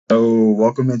Oh,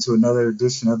 welcome into another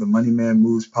edition of the Money Man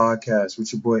Moves podcast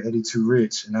with your boy Eddie Too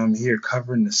Rich, and I'm here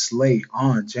covering the slate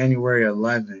on January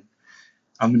 11th.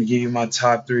 I'm going to give you my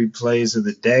top three plays of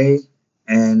the day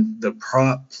and the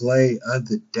prop play of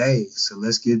the day. So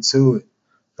let's get to it.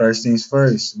 First things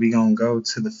first, we're going to go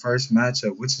to the first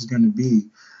matchup, which is going to be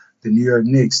the New York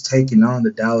Knicks taking on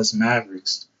the Dallas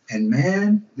Mavericks. And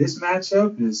man, this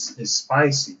matchup is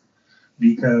spicy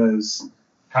because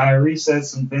Kyrie said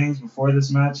some things before this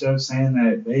matchup saying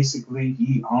that basically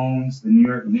he owns the New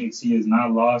York Knicks. He has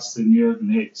not lost to New York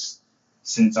Knicks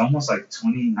since almost like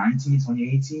 2019,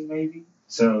 2018 maybe.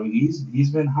 So he's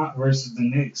been hot versus the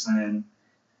Knicks and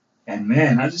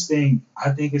man, I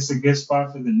think it's a good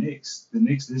spot for the Knicks.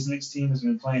 This Knicks team has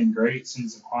been playing great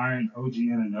since acquiring OG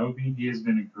Anunoby. He has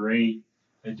been a great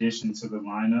addition to the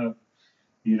lineup.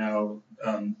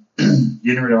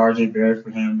 Getting rid of RJ Barrett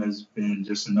for him has been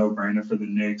just a no-brainer for the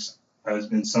Knicks. There's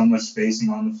been so much spacing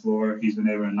on the floor. He's been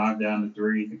able to knock down the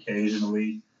three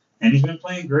occasionally. And he's been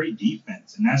playing great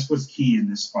defense. And that's what's key in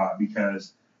this spot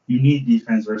because you need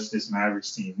defense versus this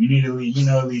Mavericks team. You need at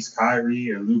least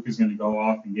Kyrie or Luke is going to go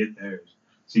off and get theirs.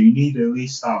 So you need to at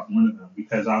least stop one of them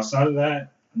because outside of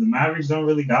that, the Mavericks don't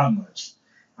really got much.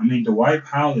 I mean, Dwight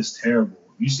Powell is terrible.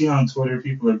 You see on Twitter,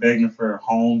 people are begging for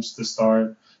Holmes to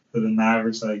start for the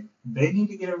Mavericks. Like, they need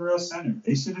to get a real center.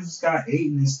 They should have just got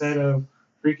Ayton instead of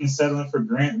freaking settling for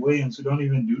Grant Williams, who don't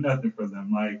even do nothing for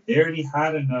them. Like, they already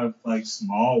had enough, like,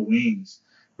 small wings.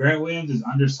 Grant Williams is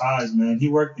undersized, man. He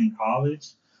worked in college,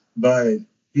 but,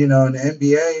 in the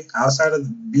NBA, outside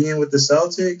of being with the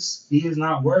Celtics, he has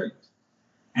not worked.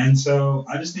 And so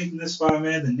I just think in this spot,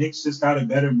 man, the Knicks just got a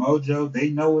better mojo. They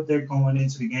know what they're going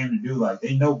into the game to do. Like,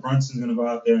 they know Brunson's going to go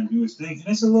out there and do his thing. And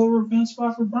it's a little revenge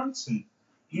spot for Brunson.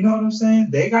 You know what I'm saying?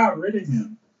 They got rid of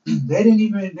him.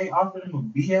 They offered him a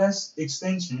BS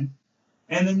extension.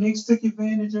 And the Knicks took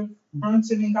advantage of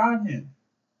Brunson and got him.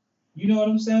 You know what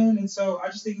I'm saying? And so I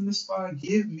just think in this spot,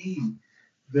 give me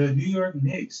the New York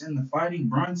Knicks and the Fighting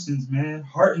Brunsons, man.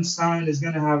 Hartenstein is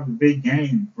going to have a big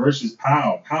game versus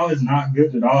Powell. Powell is not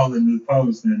good at all in the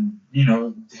post. And,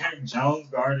 Derrick Jones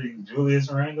guarding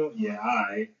Julius Randle. Yeah, all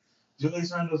right.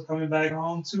 Julius Randle's coming back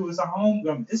home, too. It's a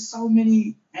homecoming. It's so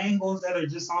many angles that are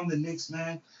just on the Knicks,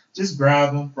 man. Just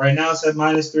grab them. Right now it's at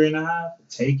 -3.5.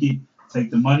 Take it. Take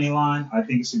the money line. I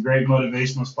think it's a great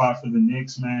motivational spot for the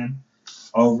Knicks, man,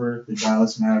 over the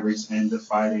Dallas Mavericks and the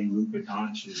Fighting Luka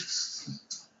Doncic.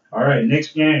 All right,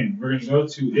 next game we're going to go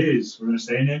to we're going to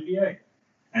stay in the NBA.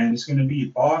 And it's going to be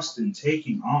Boston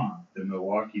taking on the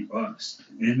Milwaukee Bucks.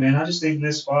 And, man, I just think in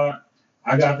this spot,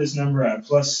 I got this number at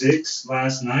 +6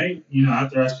 last night.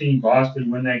 After I seen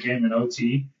Boston win that game in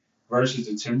OT versus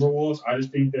the Timberwolves, I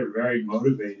just think they're very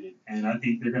motivated. And I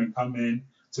think they're going to come in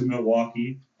to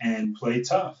Milwaukee and play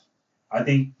tough. I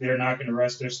think they're not going to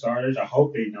rest their starters. I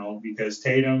hope they don't because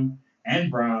Tatum and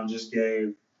Brown just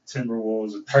gave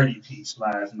Timberwolves a 30-piece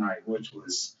last night, which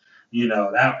was,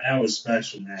 that was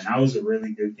special, man. That was a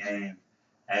really good game.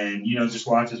 And, just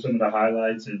watching some of the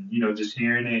highlights and, just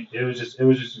hearing it, it was just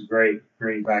a great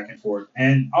back and forth.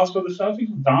 And also the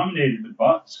Celtics dominated the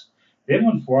Bucks. They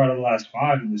won 4 out of the last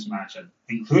 5 in this matchup,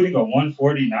 including a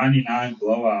 140-99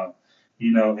 blowout,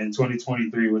 in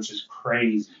 2023, which is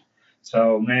crazy.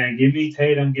 So, man, give me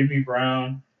Tatum, give me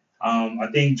Brown. I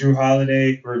think Drew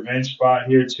Holiday revenge spot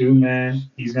here too, man.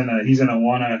 He's gonna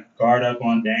want to guard up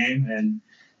on Dame, and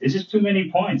it's just too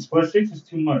many points. +6 is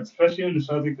too much, especially when the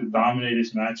Celtics have dominated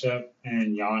this matchup.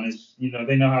 And Giannis,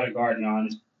 they know how to guard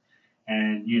Giannis,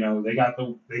 and they got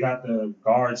the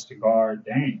guards to guard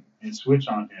Dame and switch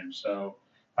on him. So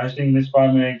I just think in this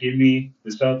spot, man, give me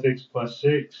the Celtics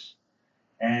 +6,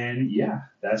 and yeah,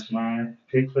 that's my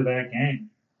pick for that game.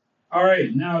 All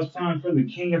right, now it's time for the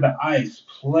King of the Ice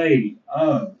play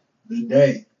of the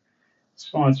day.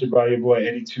 Sponsored by your boy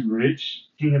Eddie Too Rich.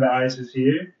 King of the Ice is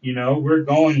here. We're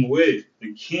going with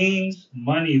the Kings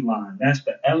money line. That's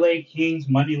the LA Kings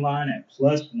money line at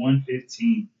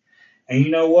 +115. And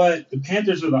you know what? The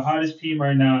Panthers are the hottest team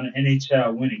right now in the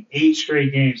NHL, winning 8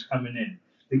 straight games coming in.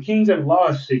 The Kings have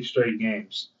lost 6 straight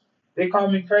games. They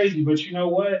call me crazy, but you know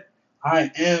what?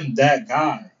 I am that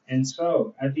guy. And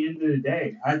so, at the end of the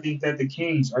day, I think that the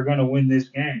Kings are going to win this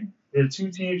game. There are 2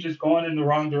 teams just going in the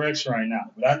wrong direction right now.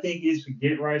 But I think it's a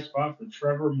get-right spot for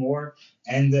Trevor Moore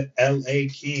and the LA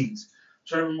Kings.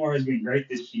 Trevor Moore has been great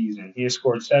this season. He has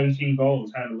scored 17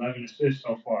 goals, had 11 assists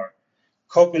so far.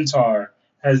 Kopitar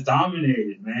has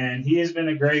dominated, man. He has been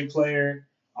a great player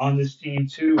on this team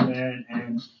too, man.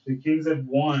 And the Kings have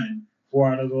won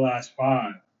 4 out of the last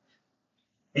 5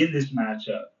 in this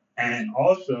matchup. And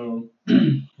also,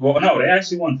 well, no, they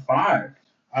actually won 5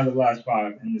 out of the last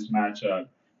 5 in this matchup.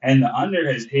 And the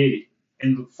under has hit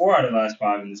in 4 out of the last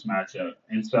 5 in this matchup.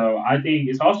 And so I think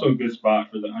it's also a good spot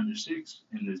for the under 6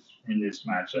 in this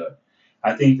matchup.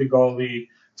 I think the goalie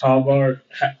Talbot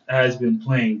has been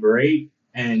playing great,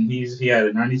 and he had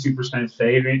a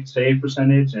 92% save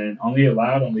percentage and only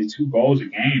allowed only 2 goals a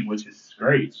game, which is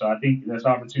great. So I think that's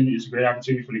opportunity. It's a great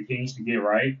opportunity for the Kings to get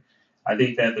right. I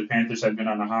think that the Panthers have been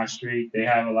on a hot streak. They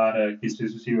have a lot of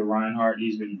consistency with Reinhardt.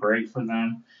 He's been great for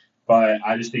them. But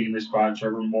I just think in this spot,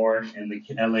 Trevor Moore and the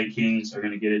LA Kings are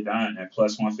going to get it done. At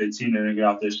plus 115, they're going to get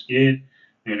off their skid.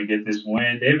 They're going to get this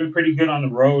win. They've been pretty good on the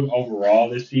road overall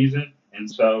this season.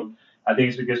 And so I think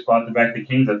it's a good spot to back the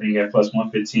Kings. I think at plus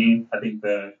 115, I think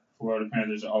the Florida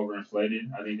Panthers are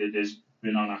overinflated. I think they've just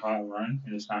been on a hot run,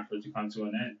 and it's time for it to come to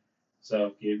an end.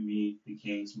 So give me the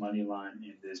Kings money line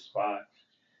in this spot.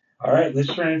 All right,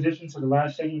 let's transition to the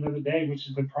last segment of the day, which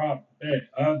is the prop bet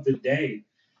of the day.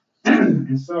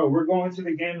 And so we're going to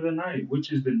the game of the night,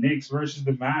 which is the Knicks versus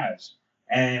the Mavs.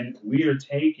 And we are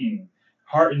taking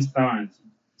Hartenstein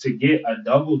to get a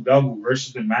double-double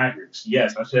versus the Mavericks.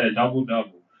 Yes, I said a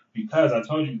double-double because I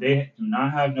told you they do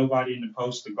not have nobody in the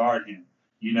post to guard him,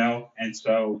 And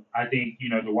so I think,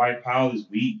 Dwight Powell is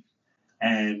weak.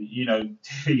 And,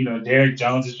 Derek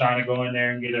Jones is trying to go in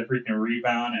there and get a freaking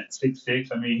rebound at 6'6".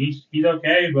 I mean, he's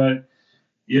okay, but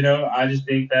I just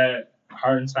think that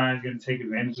Hartenstein's going to take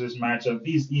advantage of this matchup.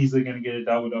 He's easily going to get a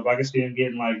double-double. I can see him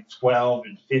getting like 12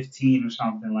 and 15 or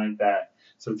something like that.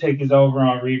 So take his over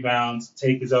on rebounds,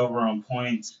 take his over on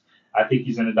points. I think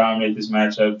he's going to dominate this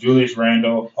matchup. Julius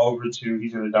Randle, over 2.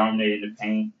 He's going to dominate in the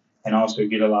paint and also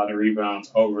get a lot of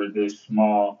rebounds over this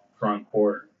small front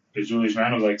court. Because Julius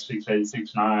Randle's like 6'8",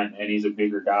 6'9", and he's a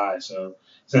bigger guy. So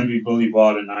it's going to be bully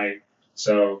ball tonight.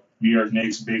 So New York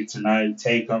Knicks big tonight.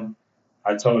 Take them.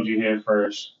 I told you here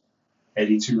first.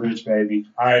 82 Rich, baby.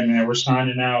 All right, man. We're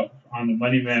signing out on the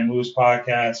Money Man Moves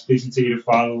podcast. Please continue to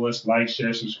follow us, like,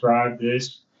 share, subscribe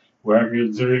this, wherever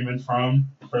you're streaming from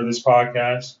for this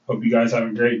podcast. Hope you guys have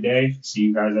a great day. See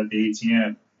you guys at the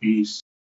ATM. Peace.